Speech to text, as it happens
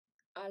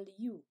Are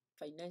you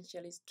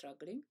financially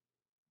struggling?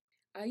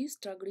 Are you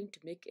struggling to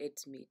make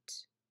ends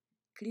meet,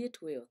 create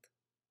wealth,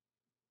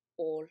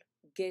 or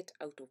get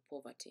out of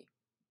poverty?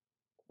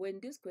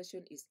 When this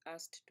question is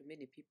asked to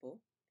many people,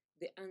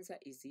 the answer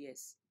is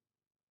yes.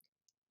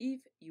 If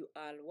you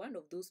are one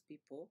of those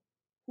people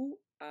who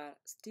are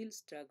still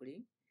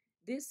struggling,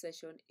 this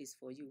session is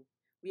for you.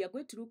 We are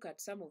going to look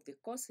at some of the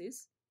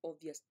causes of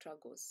your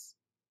struggles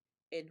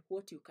and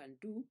what you can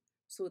do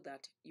so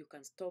that you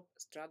can stop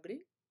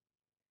struggling,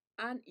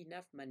 earn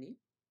enough money,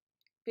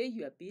 pay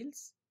your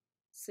bills,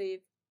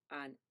 save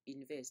and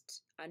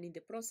invest. And in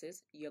the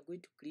process, you are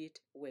going to create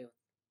wealth.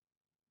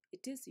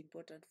 It is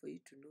important for you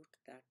to note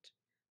that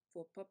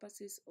for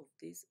purposes of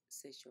this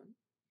session,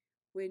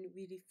 when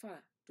we refer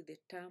to the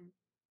term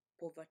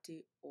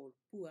poverty or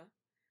poor,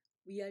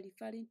 we are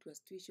referring to a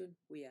situation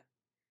where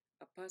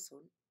a person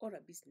or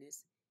a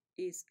business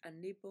is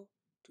unable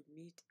to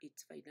meet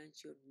its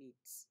financial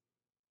needs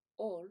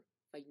or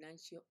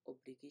financial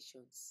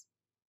obligations.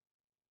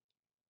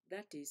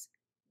 That is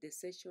the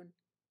session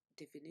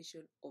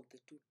definition of the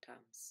two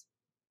terms.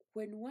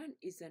 When one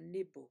is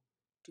unable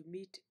to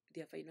meet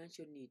their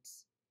financial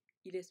needs,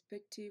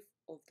 irrespective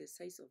of the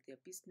size of their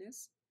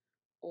business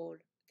or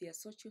their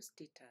social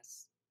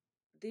status,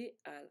 they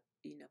are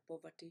in a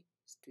poverty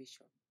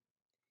situation.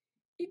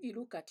 If you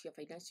look at your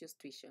financial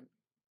situation,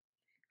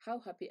 how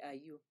happy are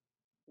you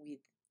with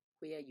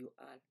where you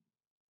are?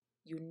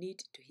 You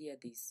need to hear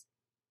this.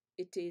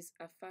 It is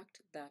a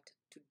fact that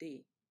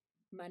today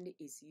money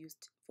is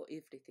used for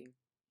everything.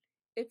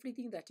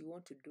 Everything that you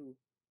want to do,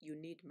 you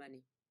need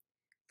money.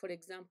 For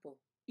example,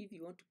 if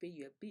you want to pay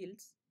your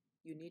bills,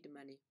 you need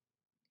money.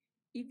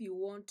 If you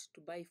want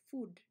to buy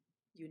food,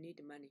 you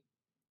need money.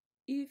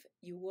 If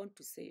you want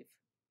to save,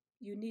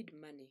 you need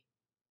money.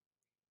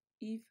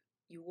 If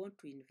you want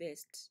to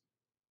invest,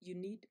 you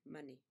need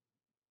money.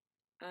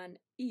 And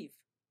if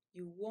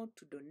you want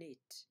to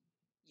donate,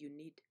 you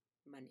need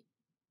money.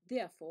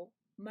 Therefore,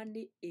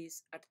 money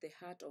is at the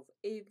heart of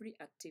every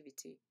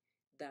activity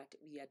that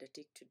we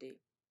undertake today.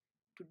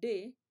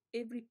 Today,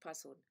 every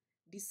person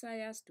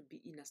desires to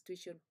be in a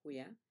situation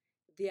where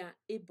they are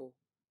able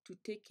to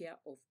take care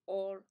of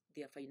all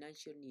their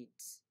financial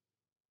needs.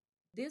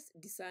 This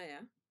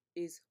desire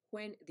is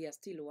when they are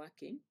still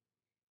working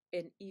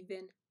and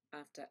even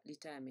after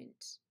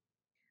retirement.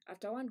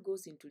 After one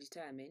goes into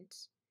retirement,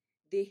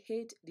 they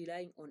hate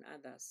relying on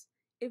others.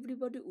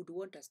 Everybody would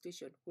want a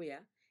situation where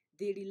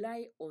they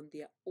rely on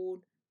their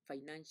own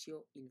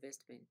financial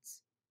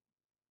investments.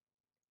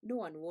 No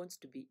one wants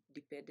to be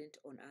dependent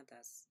on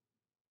others.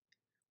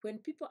 When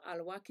people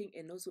are working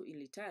and also in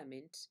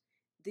retirement,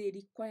 they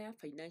require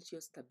financial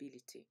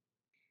stability.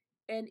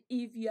 And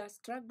if you are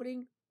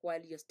struggling while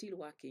you're still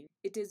working,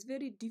 it is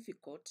very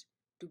difficult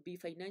to be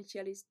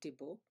financially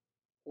stable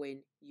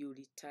when you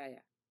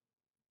retire.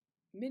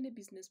 Many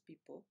business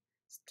people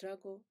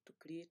struggle to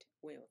create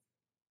wealth.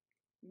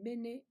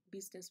 Many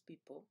business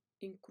people,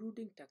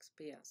 including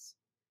taxpayers,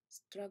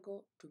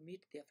 struggle to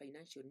meet their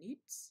financial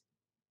needs,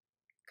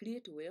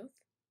 create wealth,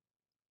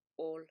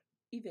 or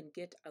even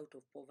get out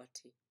of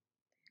poverty.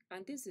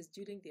 And this is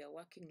during their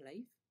working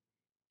life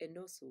and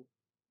also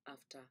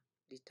after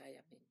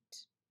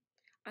retirement.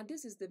 And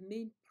this is the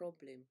main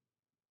problem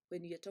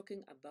when you're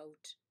talking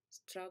about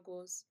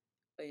struggles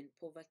and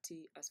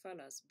poverty as far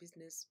as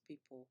business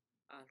people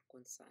are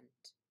concerned.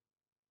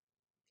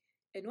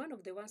 And one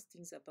of the worst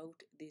things about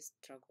this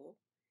struggle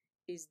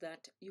is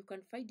that you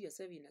can find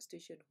yourself in a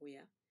situation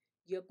where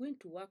you're going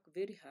to work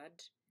very hard,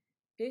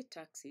 pay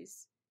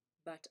taxes,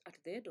 but at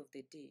the end of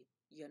the day,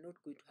 you're not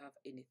going to have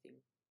anything.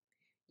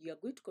 You are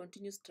going to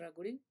continue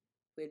struggling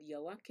while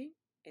you're working,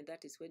 and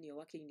that is when you're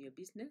working in your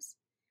business,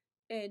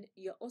 and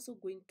you're also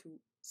going to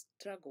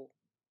struggle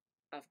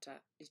after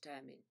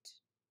retirement.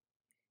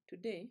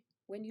 Today,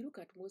 when you look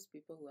at most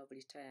people who have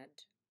retired,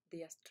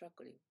 they are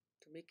struggling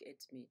to make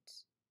ends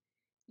meet.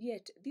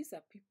 Yet, these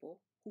are people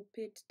who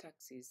paid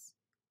taxes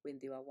when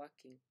they were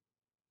working.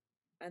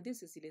 And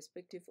this is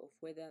irrespective of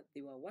whether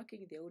they were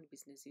working their own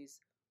businesses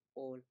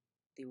or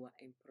they were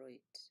employed.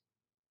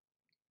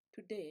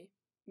 Today,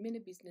 many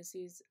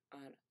businesses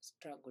are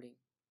struggling,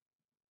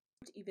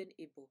 not even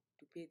able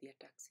to pay their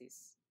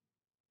taxes.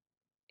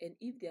 And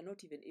if they are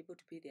not even able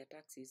to pay their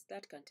taxes,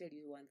 that can tell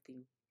you one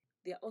thing.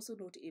 They are also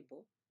not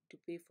able to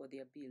pay for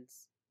their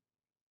bills.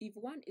 If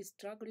one is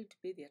struggling to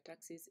pay their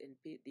taxes and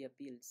pay their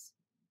bills,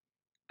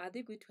 are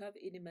they going to have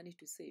any money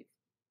to save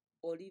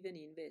or even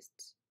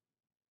invest?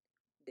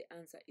 The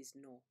answer is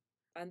no.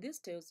 And this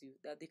tells you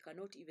that they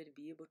cannot even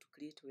be able to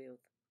create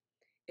wealth.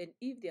 And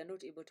if they are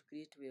not able to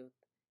create wealth,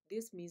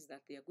 this means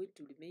that they are going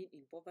to remain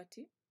in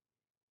poverty.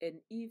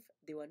 And if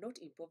they were not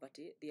in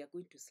poverty, they are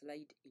going to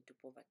slide into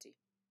poverty.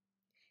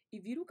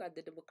 If you look at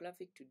the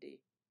demographic today,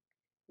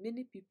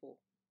 many people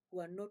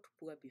who are not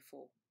poor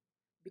before,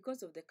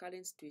 because of the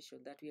current situation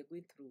that we are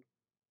going through,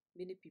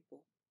 many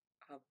people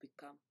have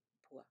become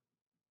poor.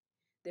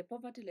 The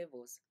poverty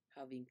levels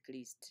have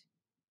increased.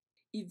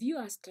 If you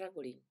are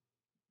struggling,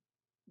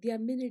 there are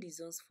many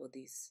reasons for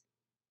this.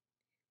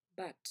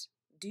 But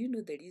do you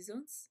know the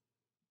reasons?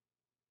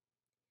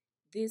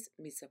 This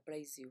may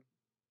surprise you.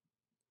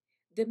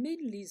 The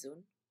main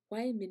reason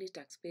why many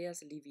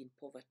taxpayers live in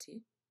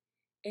poverty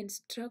and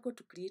struggle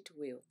to create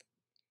wealth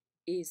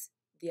is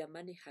their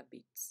money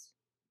habits.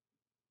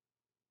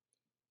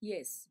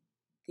 Yes,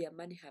 their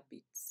money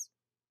habits.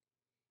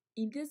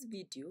 In this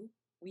video,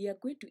 we are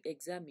going to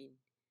examine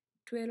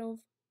 12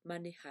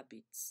 money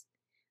habits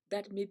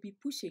that may be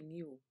pushing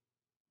you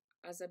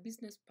as a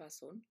business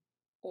person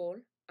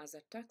or as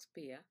a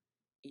taxpayer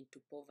into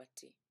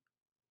poverty.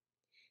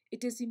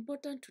 It is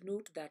important to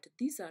note that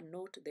these are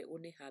not the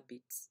only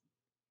habits.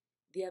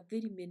 There are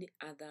very many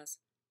others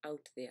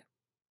out there.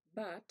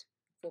 But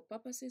for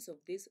purposes of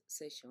this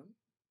session,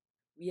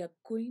 we are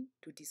going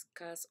to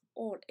discuss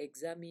or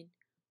examine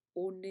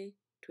only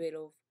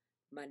 12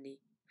 money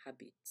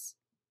habits.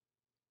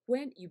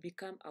 When you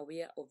become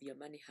aware of your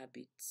money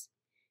habits,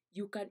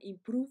 you can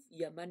improve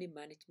your money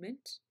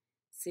management,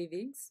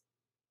 savings,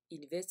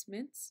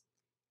 investments,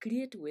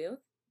 create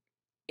wealth,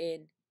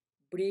 and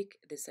break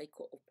the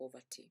cycle of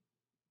poverty.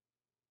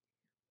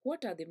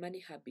 What are the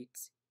money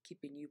habits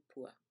keeping you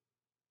poor?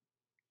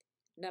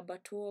 Number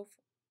 12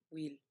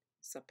 will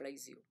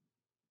surprise you.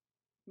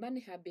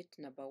 Money habit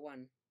number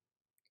 1,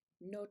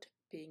 not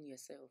paying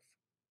yourself.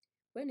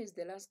 When is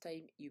the last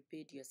time you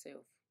paid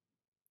yourself?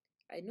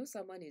 I know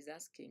someone is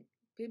asking,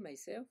 pay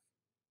myself?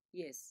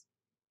 Yes.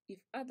 If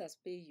others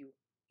pay you,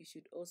 you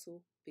should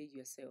also pay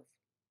yourself.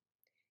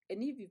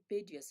 And if you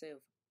paid yourself,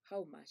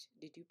 how much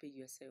did you pay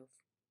yourself?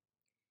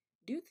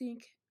 Do you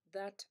think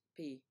that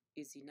pay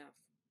is enough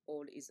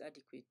or is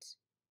adequate?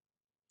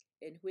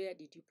 And where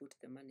did you put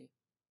the money?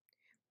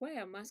 Why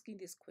I'm asking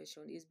this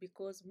question is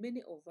because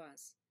many of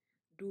us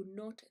do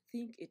not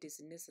think it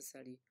is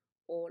necessary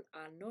or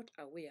are not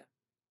aware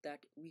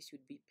that we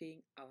should be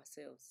paying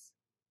ourselves.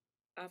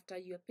 After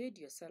you have paid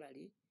your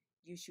salary,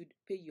 you should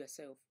pay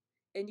yourself.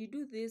 And you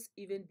do this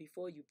even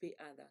before you pay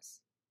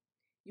others.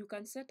 You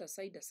can set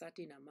aside a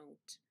certain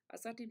amount, a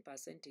certain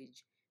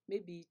percentage,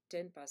 maybe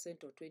 10%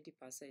 or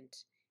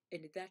 20%,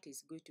 and that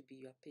is going to be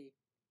your pay.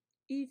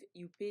 If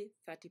you pay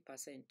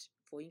 30%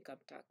 for income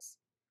tax,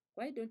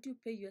 why don't you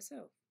pay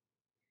yourself?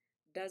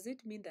 Does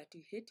it mean that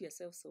you hate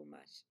yourself so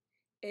much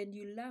and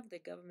you love the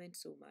government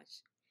so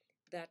much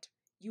that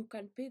you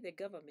can pay the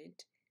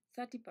government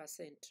 30%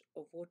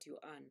 of what you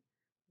earn,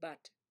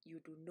 but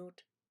you do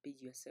not pay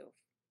yourself?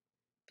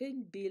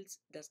 Paying bills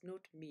does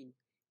not mean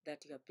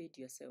that you have paid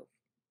yourself.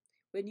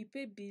 When you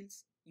pay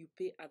bills, you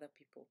pay other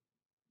people.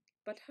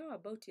 But how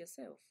about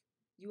yourself?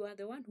 You are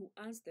the one who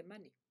earns the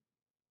money.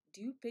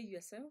 Do you pay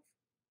yourself?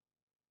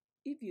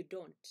 If you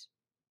don't,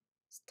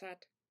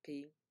 start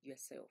paying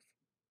yourself.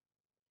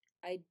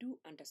 I do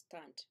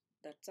understand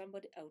that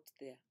somebody out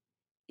there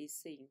is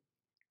saying,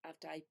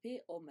 after I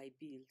pay all my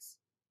bills,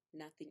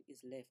 nothing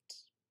is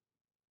left.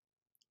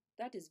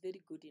 That is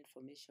very good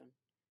information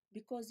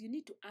because you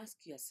need to ask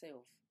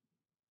yourself,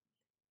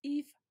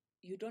 if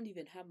you don't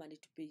even have money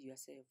to pay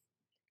yourself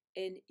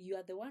and you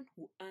are the one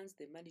who earns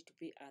the money to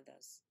pay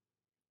others,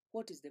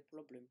 what is the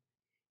problem?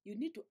 You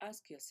need to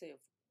ask yourself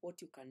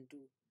what you can do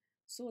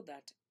so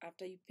that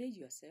after you pay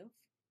yourself,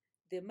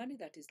 the money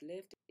that is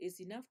left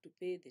is enough to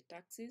pay the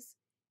taxes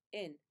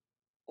and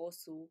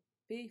also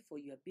pay for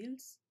your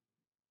bills.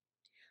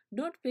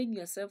 Not paying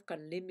yourself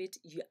can limit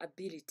your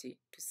ability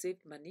to save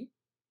money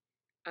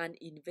and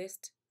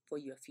invest for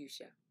your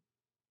future.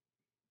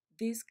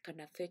 This can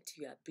affect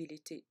your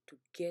ability to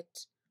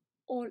get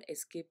or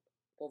escape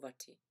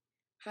poverty.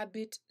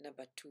 Habit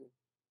number 2,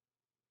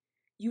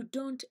 you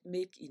don't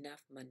make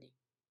enough money.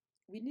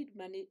 We need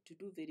money to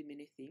do very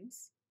many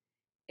things,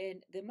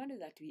 and the money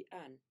that we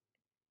earn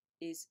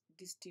is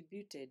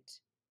distributed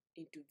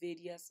into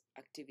various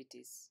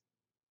activities.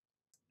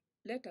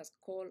 Let us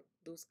call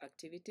those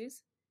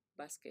activities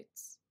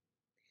baskets.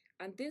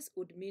 And this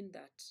would mean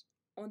that,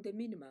 on the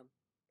minimum,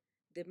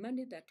 the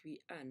money that we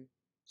earn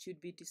should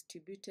be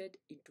distributed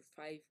into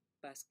 5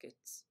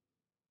 baskets.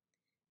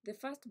 The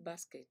first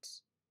basket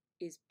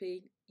is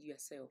paying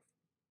yourself.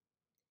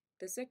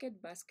 The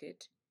second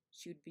basket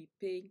should be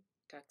paying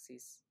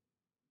taxes.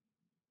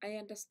 I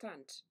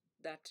understand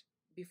that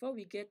before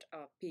we get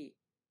our pay,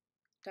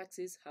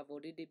 taxes have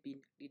already been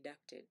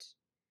deducted.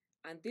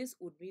 And this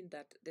would mean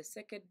that the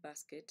second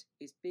basket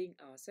is paying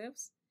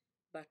ourselves,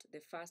 but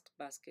the first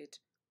basket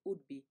would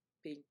be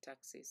paying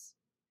taxes.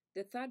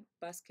 The third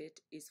basket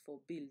is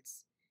for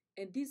bills,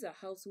 and these are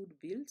household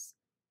bills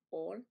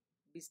or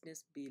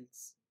business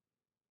bills.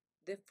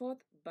 The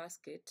fourth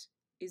basket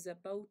is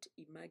about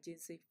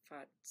emergency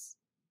funds.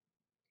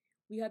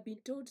 We have been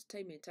told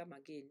time and time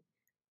again,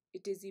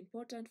 it is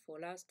important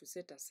for us to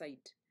set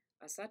aside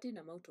a certain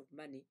amount of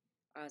money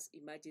as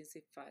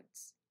emergency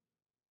funds.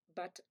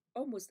 But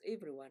almost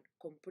everyone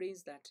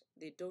complains that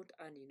they don't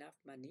earn enough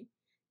money,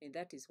 and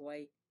that is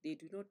why they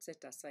do not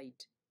set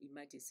aside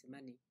emergency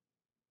money.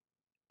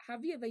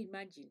 Have you ever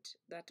imagined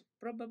that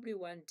probably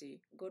one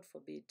day, God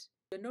forbid,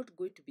 you're not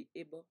going to be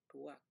able to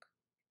work?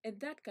 And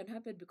that can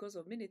happen because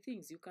of many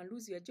things. You can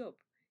lose your job.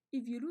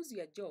 If you lose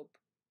your job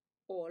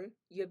or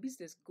your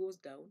business goes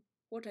down,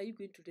 what are you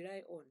going to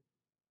rely on?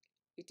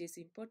 it is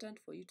important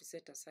for you to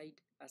set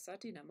aside a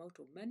certain amount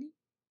of money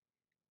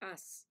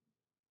as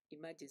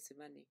emergency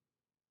money.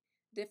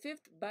 The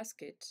fifth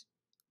basket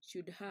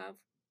should have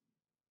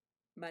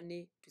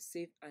money to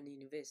save and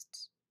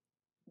invest.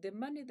 The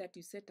money that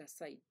you set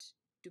aside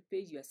to pay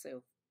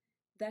yourself,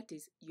 that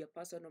is your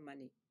personal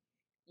money.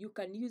 You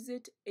can use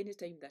it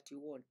anytime that you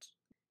want,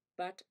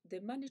 but the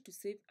money to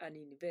save and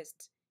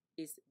invest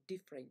is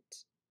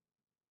different.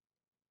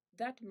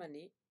 That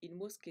money, in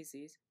most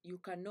cases, you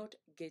cannot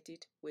get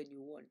it when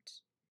you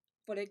want.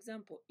 For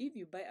example, if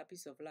you buy a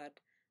piece of land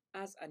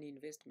as an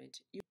investment,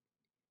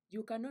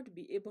 you cannot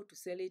be able to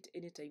sell it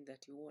anytime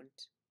that you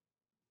want.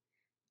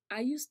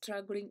 Are you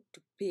struggling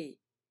to pay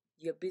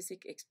your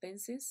basic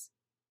expenses?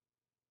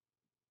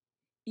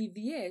 If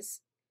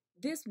yes,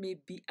 this may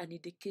be an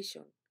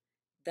indication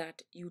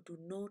that you do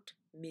not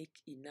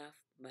make enough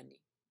money.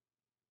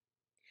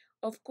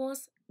 Of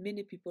course,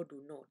 many people do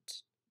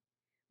not,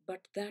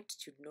 but that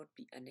should not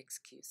be an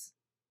excuse.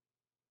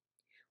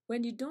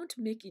 When you don't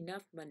make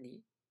enough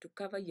money to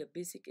cover your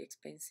basic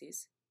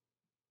expenses,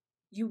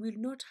 you will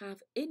not have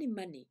any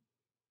money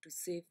to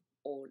save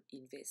or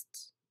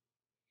invest.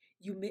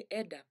 You may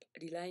end up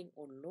relying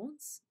on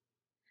loans,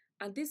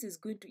 and this is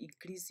going to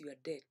increase your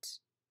debt.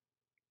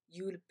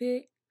 You will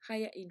pay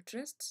higher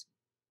interest,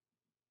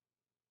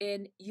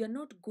 and you're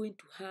not going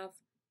to have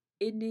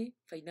any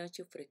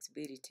financial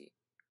flexibility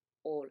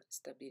or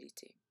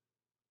stability.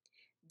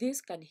 This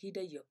can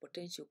hinder your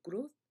potential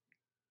growth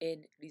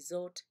and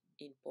result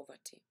in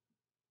poverty.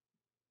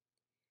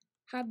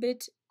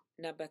 Habit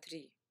number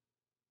 3,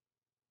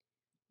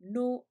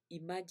 no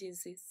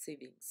emergency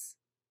savings.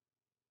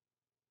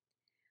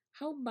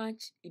 How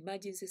much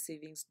emergency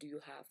savings do you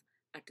have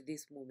at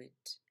this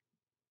moment?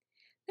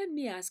 Let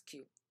me ask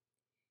you,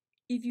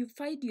 if you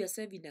find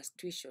yourself in a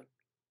situation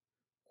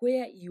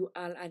where you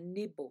are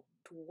unable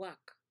to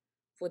work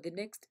for the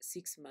next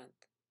 6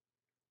 months,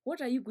 what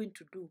are you going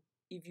to do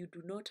if you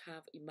do not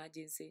have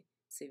emergency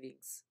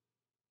savings?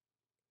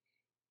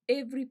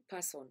 Every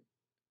person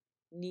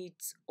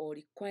needs or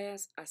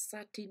requires a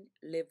certain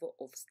level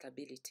of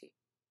stability.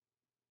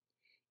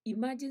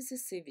 Emergency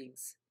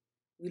savings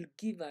will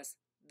give us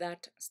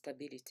that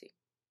stability.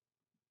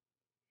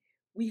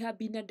 We have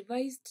been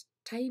advised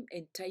time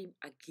and time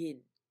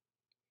again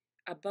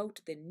about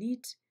the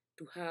need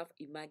to have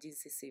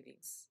emergency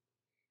savings,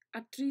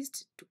 at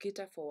least to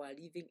cater for our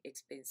living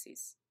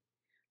expenses,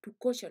 to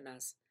caution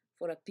us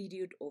for a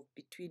period of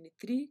between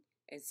 3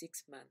 and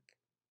 6 months.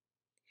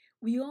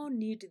 We all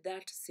need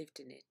that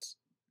safety net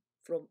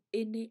from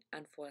any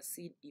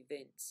unforeseen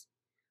events.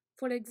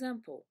 For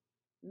example,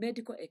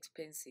 medical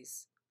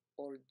expenses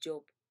or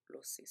job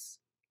losses.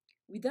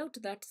 Without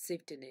that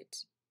safety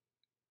net,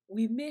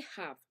 we may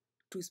have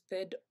to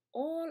spend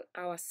all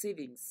our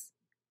savings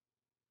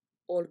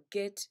or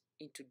get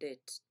into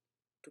debt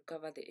to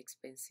cover the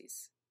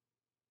expenses.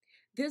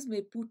 This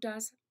may put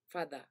us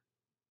further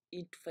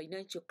into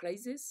financial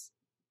crisis,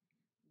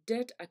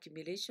 debt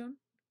accumulation,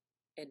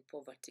 and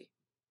poverty.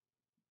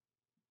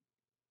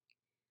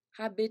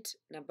 Habit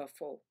number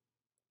 4,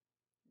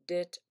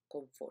 debt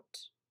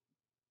comfort.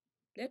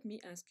 Let me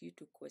ask you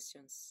 2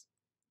 questions.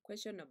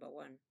 Question number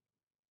 1,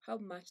 how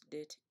much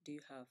debt do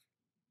you have?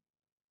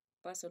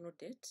 Personal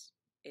debt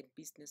and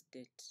business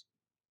debt.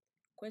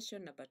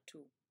 Question number 2,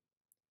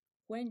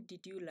 when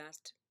did you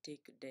last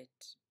take debt?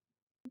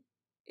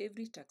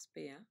 Every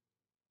taxpayer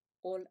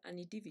or an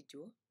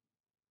individual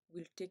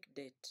will take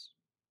debt.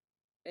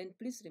 And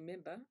please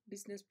remember,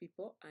 business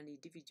people and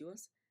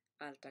individuals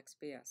are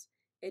taxpayers.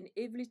 And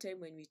every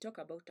time when we talk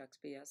about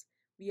taxpayers,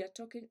 we are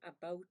talking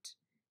about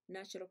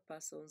natural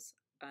persons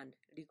and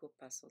legal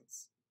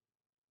persons.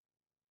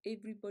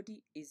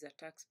 Everybody is a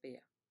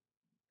taxpayer.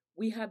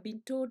 We have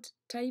been told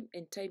time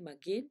and time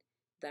again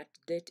that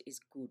debt is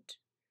good.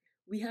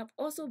 We have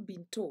also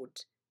been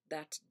told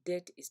that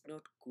debt is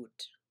not good.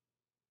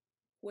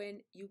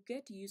 When you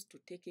get used to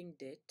taking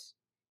debt,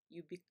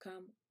 you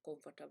become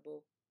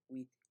comfortable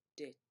with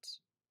debt.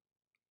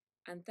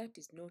 And that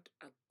is not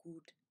a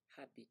good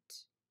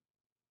habit.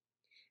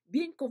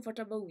 Being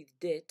comfortable with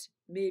debt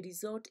may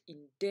result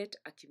in debt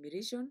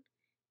accumulation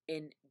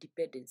and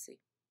dependency.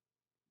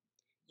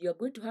 You are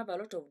going to have a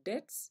lot of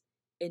debts,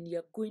 and you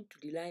are going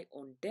to rely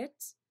on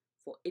debts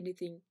for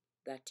anything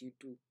that you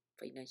do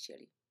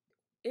financially.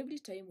 Every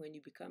time when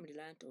you become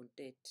reliant on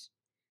debt,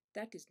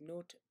 that is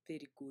not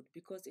very good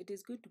because it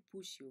is going to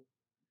push you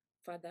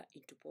further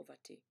into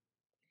poverty.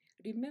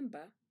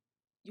 Remember,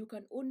 you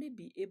can only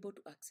be able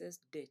to access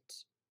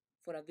debt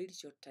for a very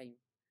short time.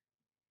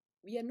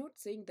 We are not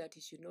saying that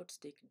you should not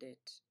take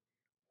debt.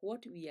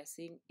 What we are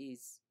saying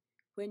is,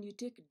 when you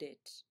take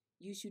debt,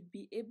 you should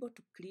be able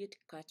to create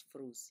cash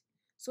flows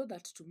so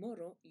that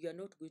tomorrow you are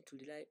not going to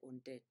rely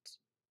on debt.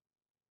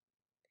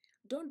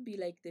 Don't be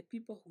like the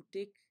people who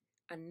take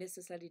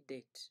unnecessary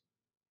debt.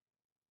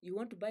 You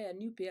want to buy a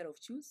new pair of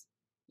shoes,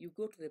 you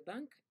go to the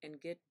bank and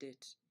get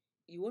debt.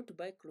 You want to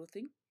buy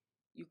clothing,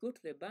 you go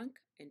to the bank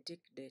and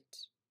take debt.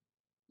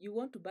 You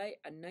want to buy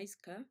a nice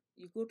car,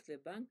 you go to the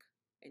bank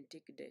and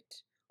take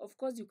debt. Of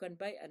course, you can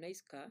buy a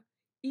nice car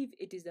if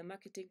it is a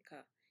marketing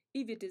car,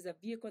 if it is a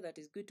vehicle that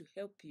is going to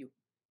help you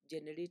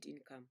generate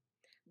income.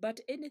 But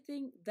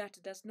anything that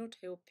does not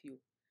help you,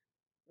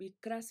 we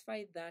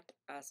classify that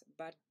as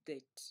bad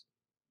debt.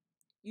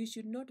 You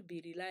should not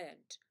be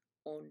reliant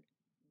on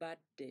bad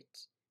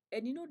debt.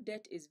 And you know,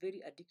 debt is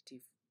very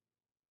addictive.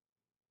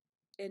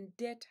 And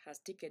debt has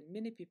taken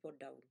many people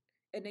down,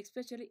 and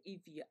especially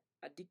if you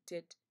are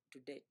addicted to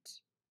debt.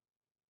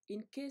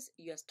 In case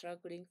you are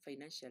struggling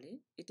financially,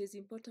 it is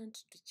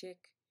important to check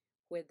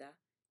whether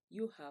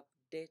you have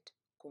debt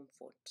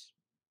comfort.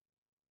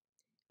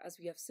 As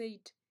we have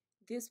said,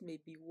 this may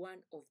be one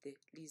of the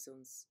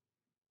reasons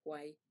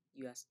why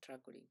you are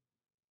struggling.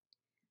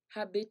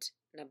 Habit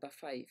number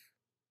 5,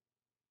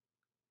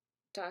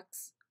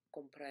 tax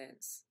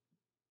compliance.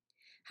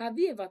 Have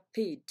you ever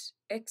paid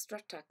extra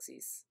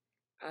taxes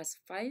as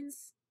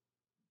fines,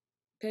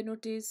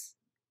 penalties,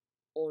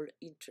 or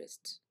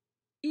interest?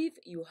 If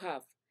you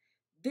have,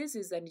 this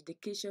is an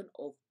indication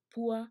of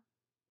poor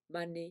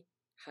money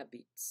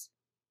habits.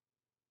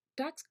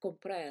 Tax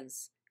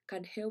compliance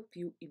can help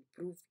you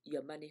improve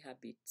your money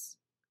habits.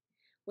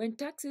 When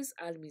taxes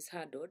are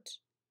mishandled,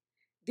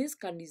 this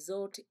can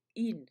result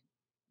in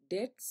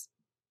debts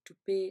to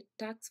pay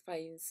tax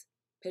fines,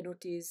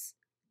 penalties,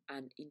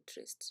 and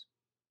interest.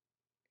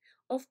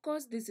 Of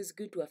course, this is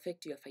going to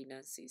affect your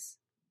finances.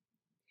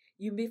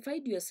 You may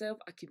find yourself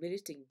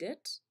accumulating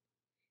debt,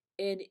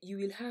 and you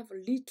will have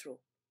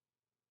little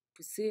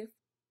to save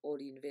or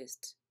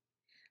invest.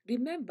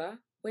 Remember,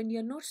 when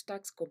you're not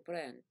tax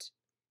compliant,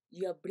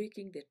 you are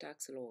breaking the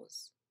tax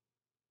laws.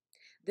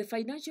 The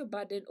financial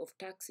burden of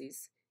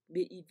taxes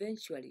may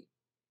eventually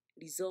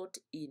result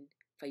in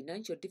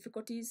financial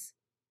difficulties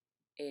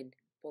and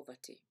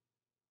poverty.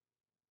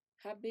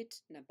 Habit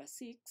number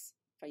 6,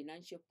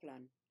 financial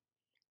plan.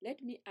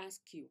 Let me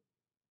ask you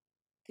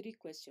 3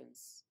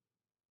 questions.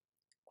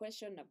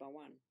 Question number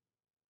 1,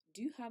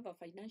 do you have a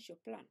financial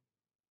plan?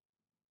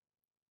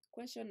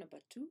 Question number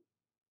 2,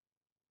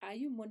 are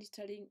you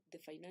monitoring the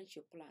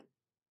financial plan?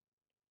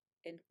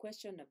 And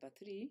question number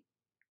 3,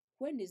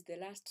 when is the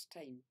last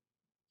time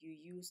you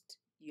used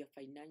your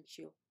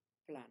financial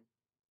plan?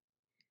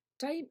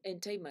 Time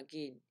and time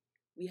again,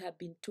 we have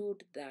been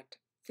told that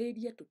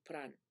failure to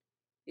plan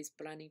is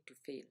planning to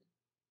fail.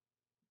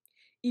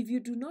 If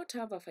you do not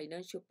have a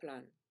financial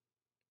plan,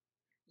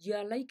 you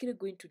are likely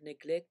going to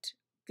neglect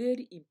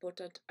very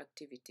important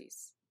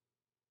activities.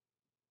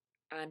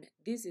 And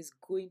this is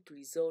going to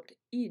result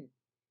in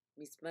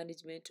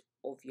mismanagement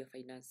of your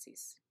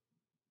finances.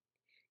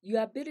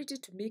 Your ability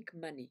to make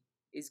money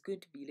is going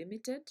to be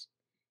limited,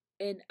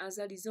 and as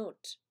a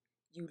result,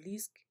 you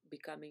risk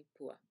becoming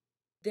poor.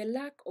 The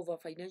lack of a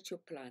financial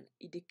plan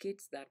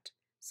indicates that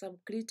some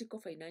critical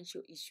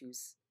financial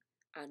issues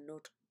are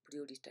not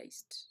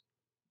prioritized.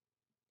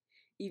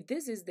 If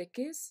this is the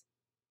case,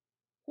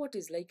 what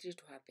is likely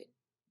to happen?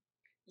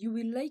 You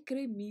will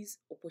likely miss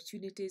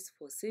opportunities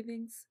for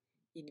savings,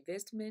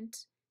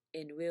 investment,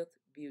 and wealth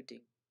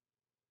building.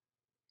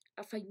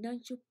 A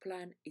financial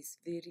plan is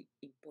very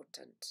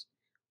important.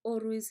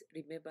 Always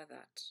remember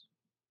that.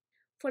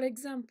 For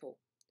example,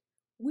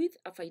 with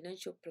a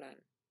financial plan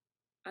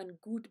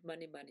and good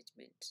money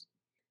management,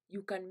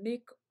 you can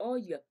make all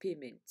your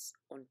payments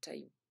on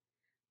time,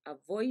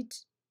 avoid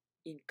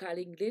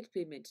incurring late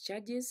payment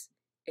charges,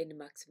 and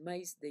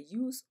maximize the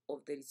use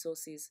of the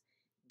resources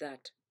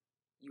that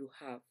you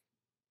have.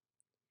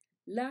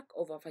 Lack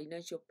of a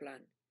financial plan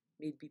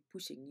may be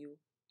pushing you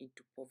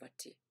into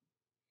poverty.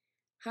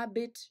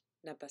 Habit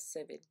number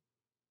 7,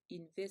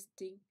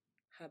 investing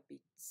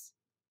habits.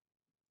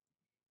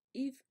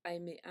 If I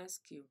may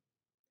ask you,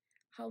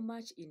 how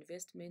much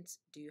investments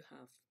do you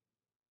have?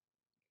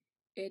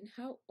 And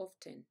how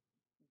often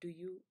do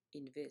you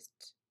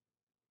invest?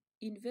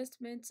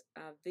 Investments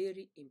are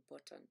very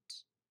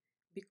important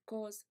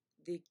because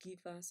they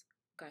give us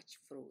cash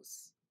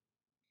flows.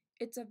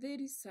 It's a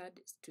very sad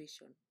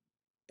situation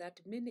that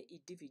many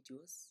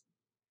individuals,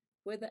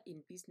 whether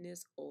in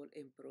business or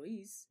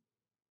employees,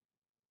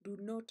 do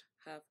not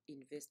have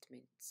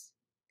investments.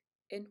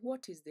 And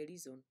what is the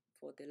reason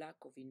for the lack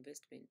of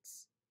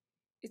investments?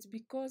 It's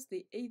because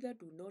they either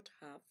do not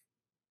have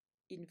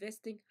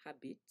investing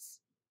habits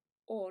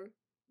or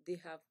they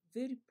have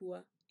very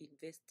poor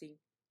investing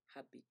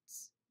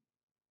habits.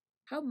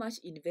 How much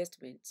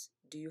investments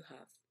do you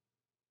have?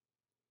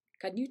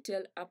 Can you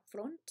tell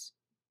upfront?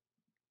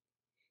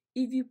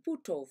 If you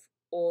put off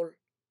or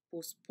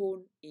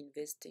postpone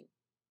investing,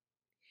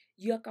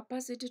 your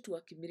capacity to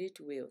accumulate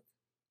wealth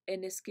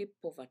and escape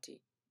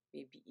poverty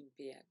may be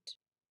impaired.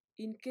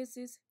 In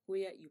cases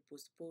where you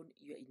postpone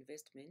your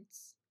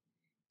investments,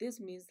 this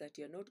means that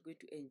you're not going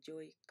to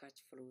enjoy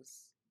cash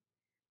flows.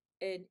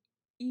 And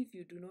if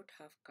you do not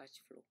have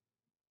cash flow,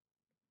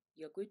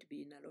 you're going to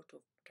be in a lot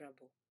of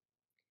trouble.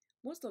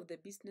 Most of the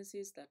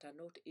businesses that are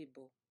not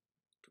able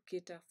to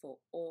cater for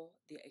all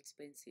their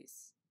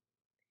expenses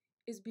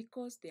is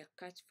because their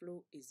cash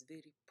flow is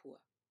very poor.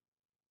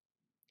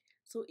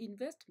 So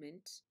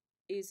investment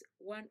is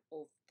one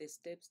of the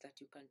steps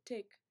that you can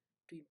take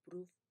to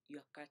improve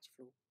your cash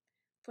flow.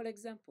 For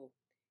example,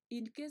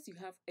 In case you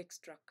have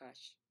extra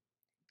cash,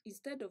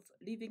 instead of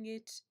leaving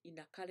it in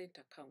a current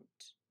account,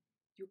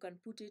 you can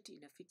put it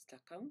in a fixed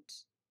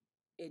account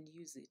and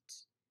use it.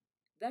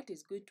 That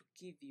is going to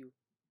give you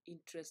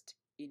interest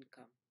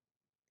income.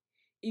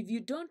 If you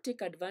don't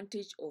take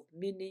advantage of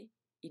many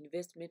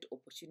investment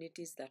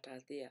opportunities that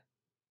are there,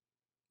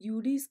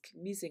 you risk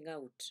missing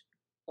out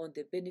on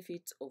the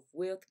benefits of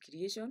wealth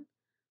creation,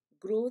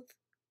 growth,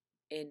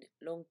 and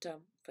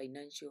long-term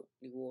financial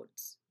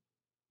rewards.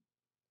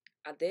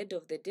 At the end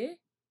of the day,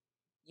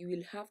 you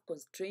will have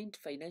constrained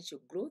financial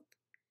growth,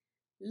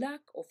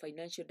 lack of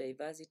financial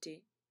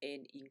diversity,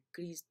 and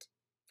increased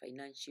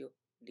financial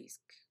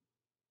risk.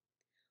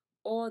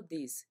 All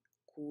this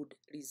could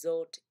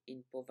result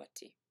in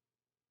poverty.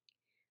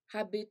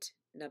 Habit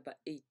number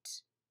 8,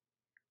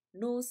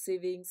 no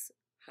savings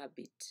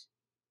habit.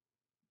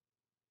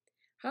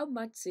 How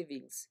much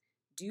savings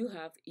do you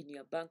have in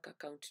your bank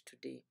account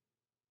today?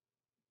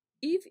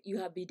 If you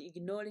have been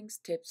ignoring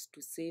steps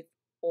to save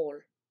all,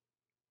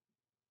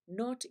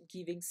 not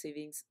giving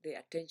savings the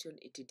attention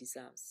it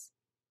deserves,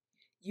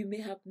 you may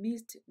have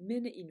missed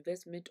many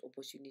investment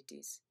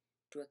opportunities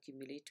to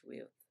accumulate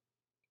wealth.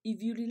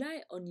 If you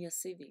rely on your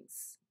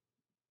savings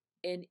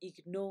and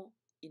ignore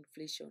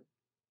inflation,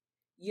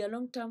 your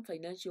long-term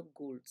financial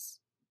goals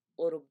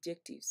or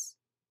objectives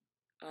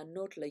are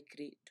not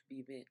likely to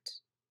be met.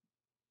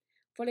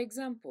 For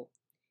example,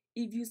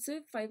 if you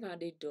save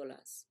 $500,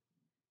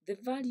 the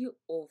value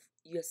of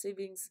your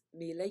savings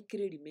may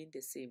likely remain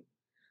the same,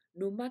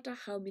 no matter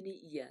how many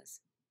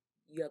years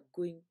you are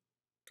going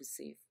to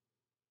save.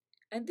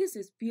 And this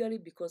is purely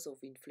because of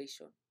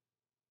inflation.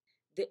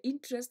 The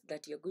interest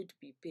that you're going to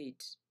be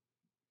paid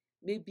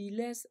may be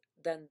less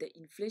than the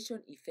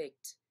inflation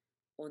effect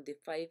on the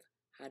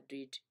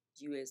 500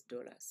 US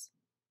dollars.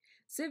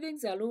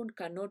 Savings alone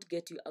cannot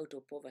get you out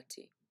of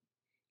poverty.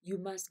 You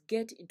must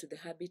get into the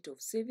habit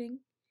of saving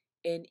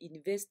and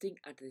investing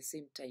at the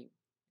same time.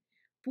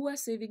 Poor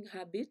saving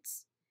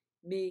habits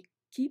may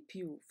keep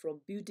you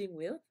from building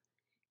wealth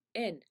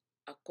and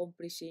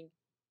accomplishing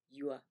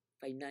your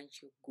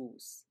financial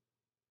goals.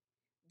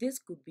 This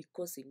could be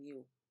causing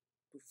you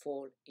to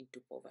fall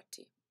into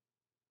poverty.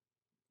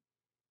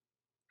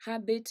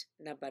 Habit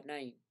number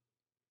 9,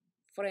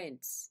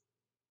 friends.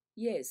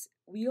 Yes,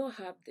 we all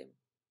have them,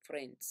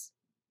 friends.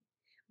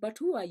 But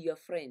who are your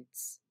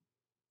friends?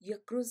 Your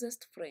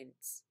closest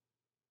friends.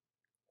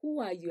 Who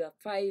are your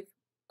 5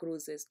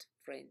 closest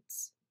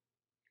friends?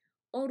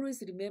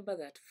 Always remember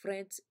that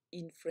friends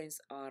influence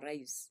our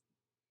lives,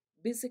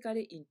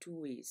 basically in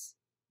 2 ways.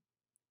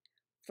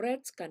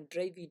 Friends can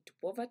drive you into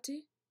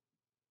poverty,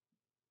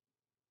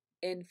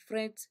 and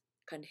friends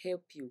can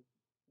help you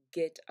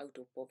get out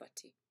of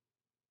poverty.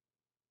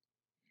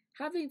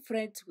 Having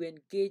friends who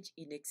engage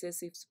in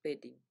excessive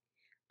spending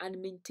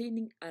and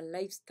maintaining a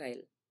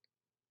lifestyle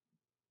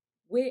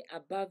way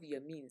above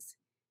your means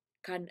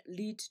can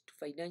lead to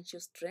financial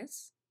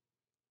stress,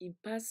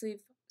 impulsive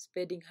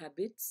spending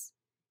habits,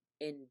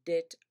 and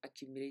debt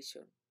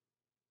accumulation.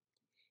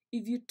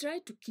 If you try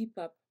to keep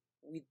up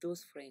with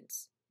those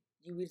friends,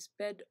 you will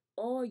spend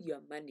all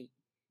your money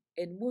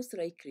and most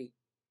likely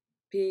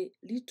pay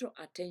little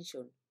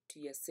attention to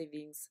your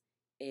savings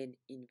and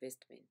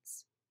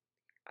investments.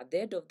 At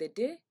the end of the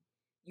day,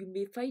 you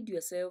may find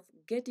yourself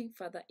getting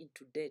further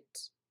into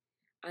debt,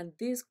 and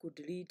this could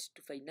lead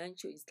to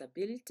financial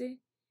instability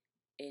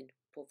and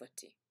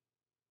poverty.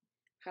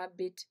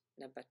 Habit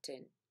number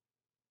 10,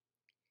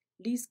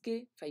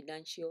 risky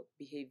financial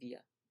behavior.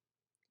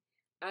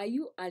 Are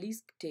you a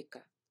risk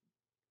taker?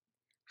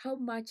 How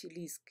much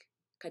risk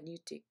can you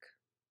take?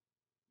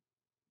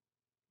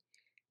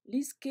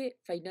 Risky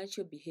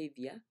financial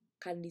behavior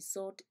can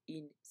result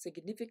in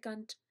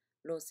significant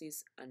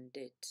losses and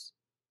debt.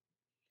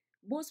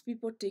 Most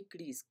people take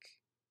risk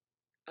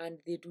and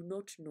they do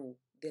not know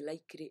the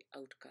likely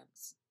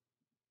outcomes.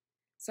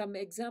 Some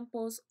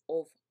examples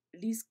of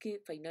risky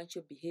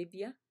financial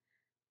behavior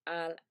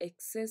are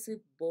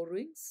excessive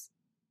borrowings,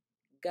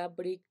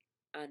 gambling,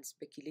 and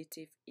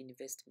speculative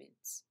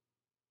investments.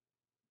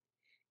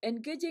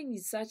 Engaging in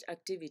such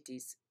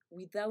activities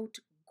without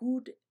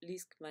good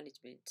risk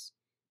management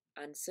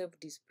and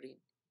self-discipline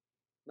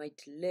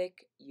might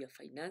wreck your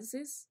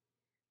finances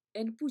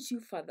and push you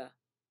further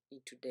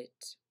into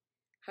debt.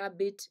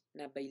 Habit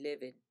number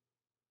 11,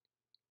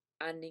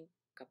 earning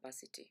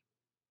capacity.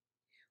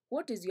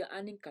 What is your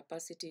earning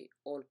capacity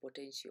or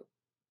potential?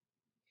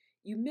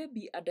 You may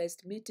be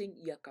underestimating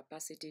your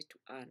capacity to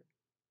earn.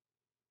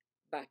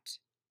 But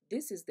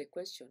this is the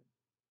question.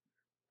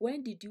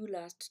 When did you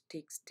last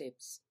take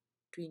steps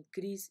to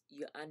increase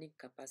your earning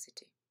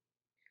capacity?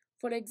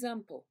 For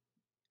example,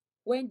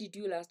 when did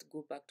you last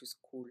go back to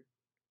school?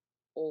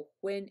 Or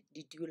when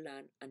did you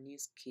learn a new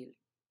skill?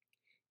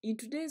 In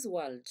today's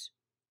world,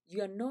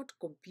 you are not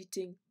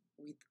competing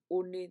with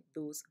only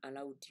those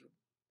around you.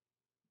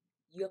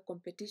 Your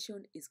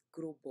competition is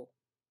global.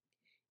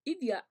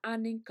 If your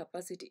earning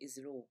capacity is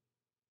low,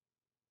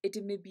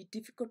 it may be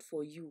difficult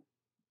for you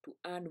to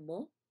earn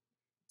more,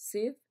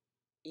 save,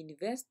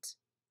 invest,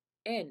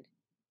 and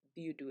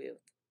build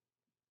wealth.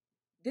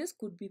 This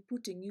could be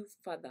putting you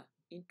further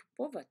into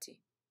poverty.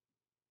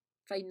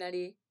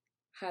 Finally,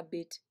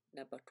 habit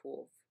number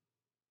 12,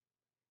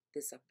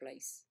 the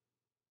supplies.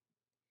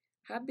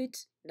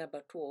 Habit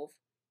number 12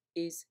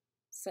 is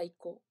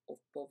cycle of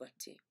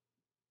poverty.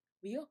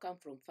 We all come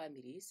from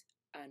families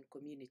and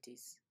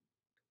communities.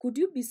 Could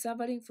you be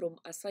suffering from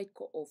a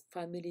cycle of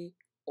family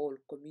or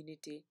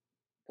community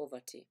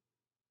poverty?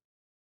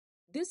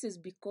 This is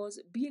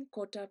because being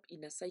caught up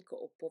in a cycle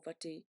of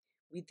poverty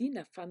within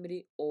a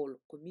family or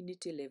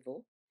community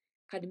level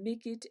can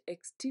make it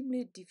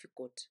extremely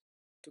difficult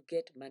to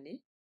get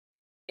money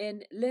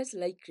and less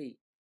likely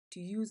to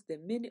use the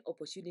many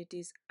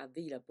opportunities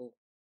available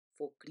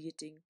for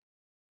creating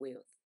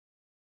wealth.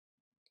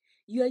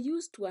 You are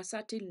used to a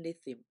certain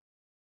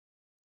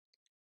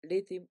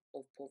rhythm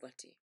of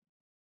poverty.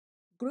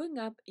 Growing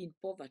up in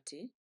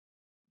poverty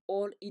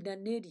or in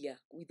an area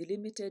with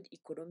limited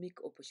economic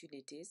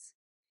opportunities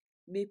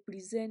may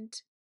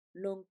present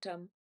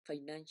long-term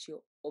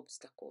financial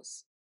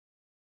obstacles.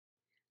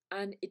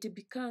 And it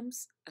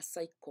becomes a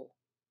cycle.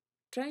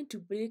 Trying to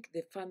break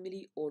the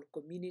family or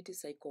community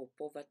cycle of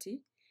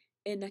poverty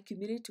and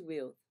accumulate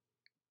wealth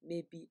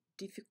may be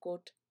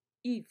difficult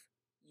if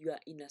you are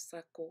in a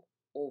circle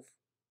of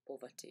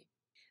poverty.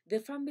 The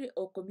family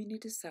or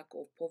community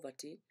circle of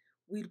poverty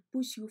will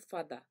push you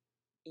further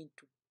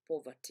into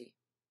poverty.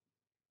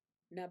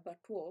 Number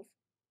 12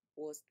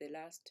 was the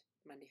last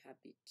money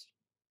habit.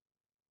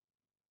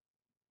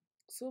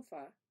 So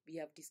far, we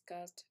have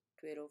discussed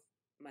 12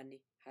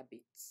 money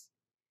habits.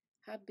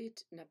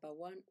 Habit number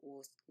 1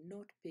 was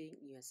not paying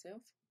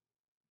yourself.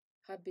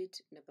 Habit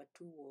number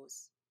 2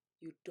 was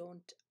you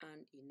don't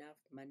earn enough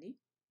money.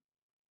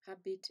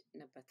 Habit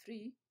number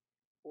 3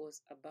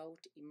 was about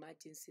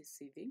emergency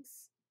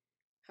savings.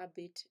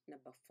 Habit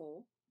number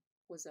 4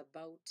 was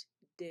about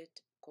debt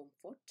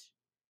comfort.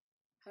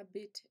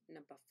 Habit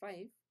number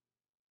 5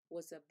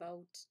 was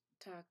about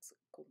tax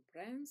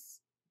compliance,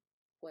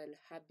 while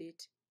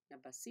habit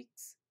number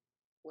 6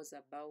 was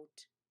about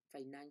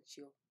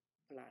financial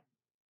plan.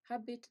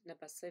 Habit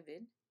number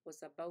 7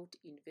 was about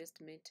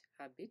investment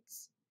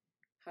habits.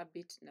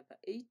 Habit number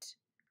 8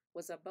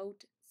 was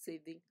about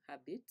saving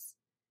habits.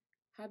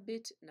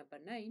 Habit number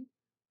 9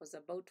 was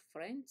about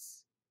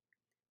friends,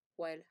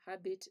 while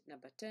habit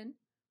number 10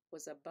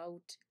 was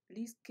about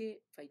risky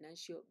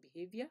financial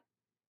behavior.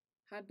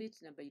 Habit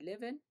number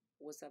 11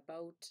 was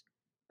about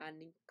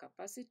earning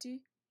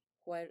capacity,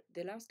 while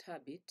the last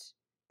habit,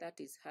 that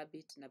is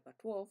habit number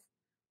 12,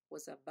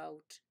 was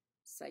about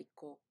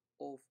cycle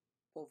of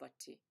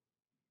poverty.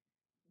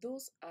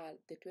 Those are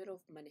the 12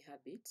 money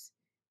habits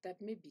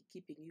that may be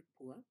keeping you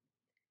poor,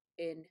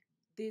 and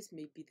this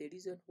may be the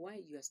reason why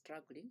you are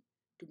struggling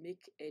to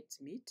make ends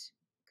meet,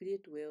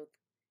 create wealth,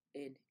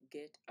 and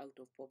get out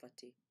of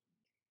poverty.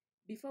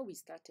 Before we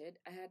started,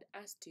 I had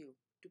asked you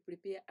to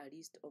prepare a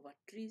list of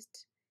at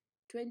least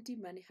 20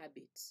 money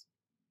habits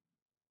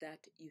that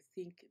you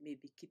think may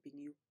be keeping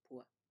you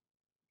poor.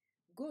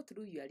 Go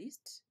through your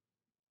list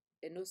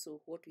and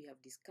also what we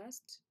have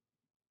discussed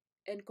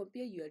and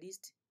compare your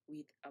list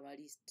with our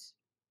list.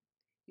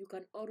 You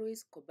can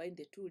always combine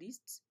the two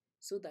lists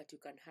so that you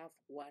can have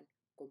one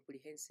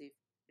comprehensive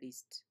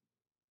list.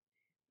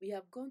 We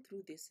have gone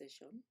through this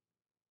session,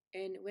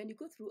 and when you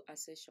go through a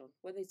session,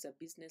 whether it's a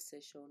business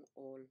session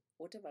or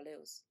whatever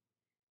else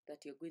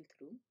that you're going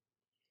through,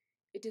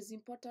 it is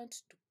important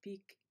to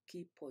pick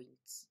key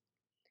points.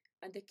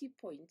 And the key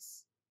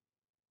points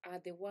are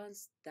the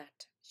ones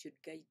that should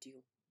guide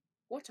you.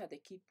 What are the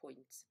key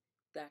points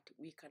that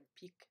we can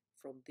pick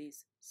from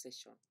this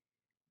session?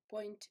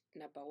 Point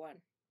number 1.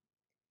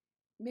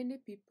 Many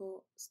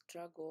people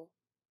struggle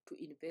to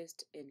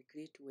invest and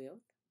create wealth,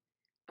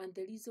 and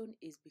the reason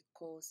is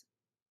because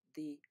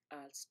they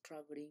are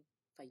struggling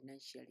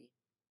financially.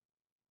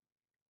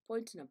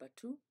 Point number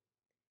 2.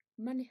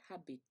 Money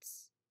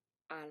habits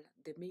are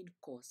the main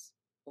cause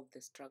of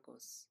the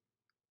struggles.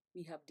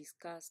 We have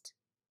discussed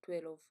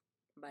 12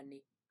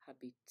 money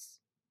habits.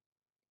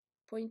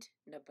 Point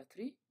number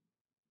 3.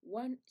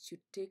 One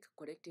should take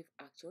corrective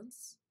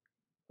actions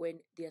when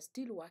they are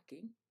still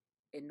working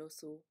and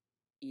also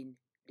in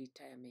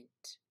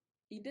retirement.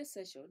 In this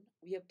session,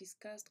 we have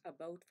discussed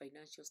about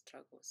financial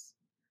struggles.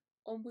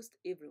 Almost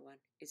everyone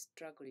is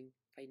struggling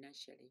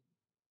financially.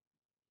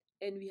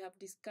 And we have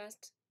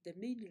discussed the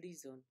main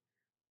reason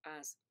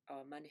as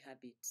our money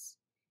habits.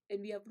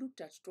 And we have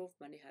looked at 12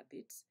 money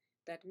habits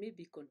that may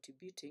be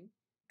contributing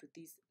to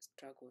these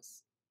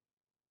struggles.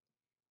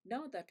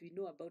 Now that we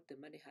know about the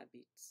money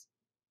habits,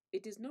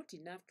 it is not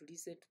enough to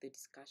listen to the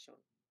discussion.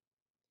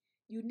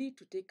 You need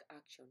to take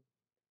action.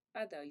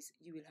 Otherwise,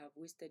 you will have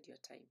wasted your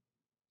time.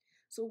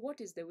 So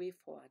what is the way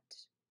forward?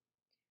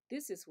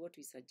 This is what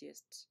we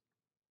suggest.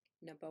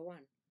 Number 1,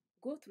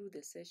 go through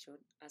the session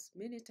as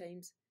many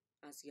times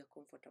as you're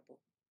comfortable.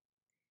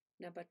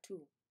 Number 2,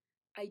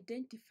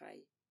 identify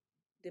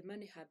the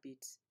money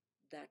habits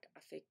that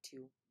affect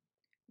you.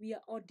 We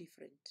are all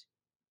different.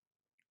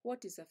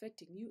 What is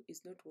affecting you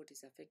is not what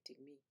is affecting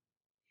me.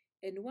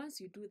 And once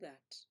you do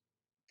that,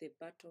 the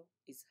battle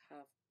is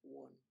half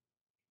won.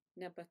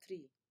 Number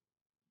 3,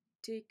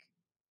 take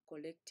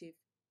collective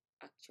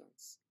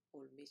actions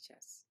or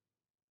measures.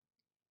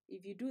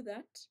 If you do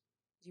that,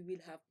 you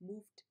will have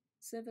moved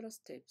several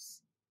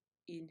steps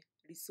in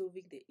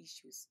resolving the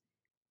issues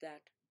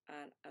that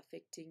are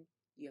affecting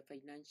your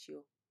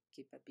financial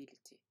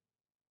capability.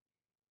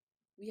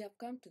 We have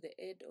come to the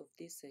end of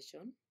this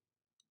session,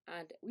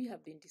 and we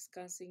have been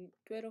discussing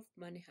 12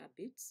 money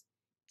habits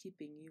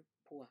keeping you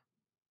poor.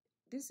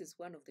 This is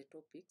one of the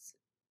topics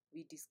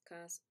we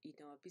discuss in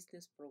our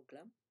business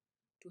program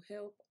to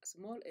help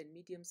small and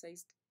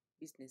medium-sized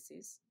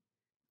businesses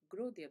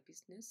grow their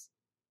business,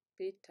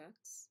 pay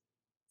tax,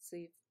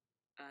 save,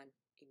 and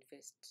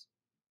invest.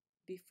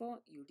 Before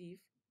you leave,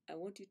 I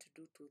want you to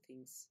do two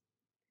things.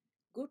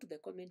 Go to the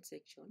comment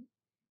section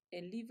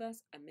and leave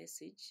us a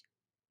message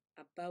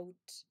about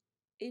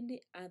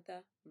any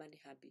other money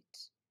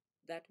habit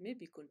that may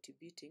be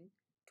contributing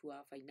to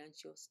our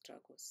financial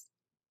struggles.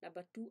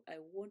 Number 2, I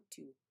want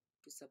you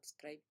to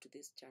subscribe to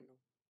this channel.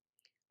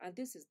 And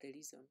this is the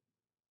reason.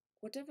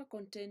 Whatever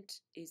content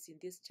is in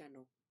this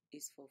channel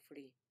is for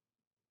free.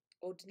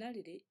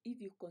 Ordinarily, if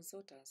you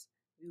consult us,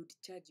 we would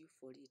charge you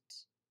for it.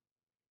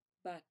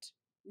 But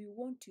we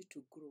want you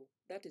to grow.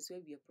 That is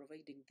why we are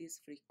providing this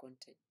free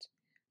content,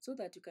 so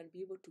that you can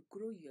be able to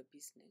grow your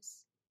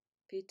business,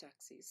 pay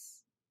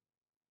taxes,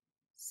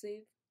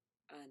 save,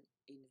 and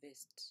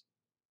invest.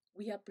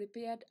 We have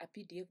prepared a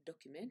PDF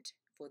document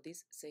for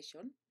this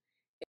session.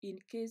 In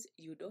case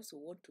you'd also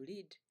want to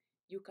read,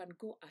 you can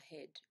go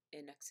ahead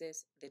and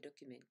access the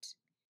document.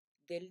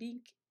 The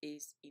link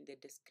is in the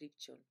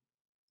description.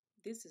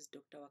 This is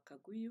Dr.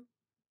 Wakaguyu,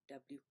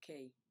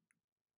 WK.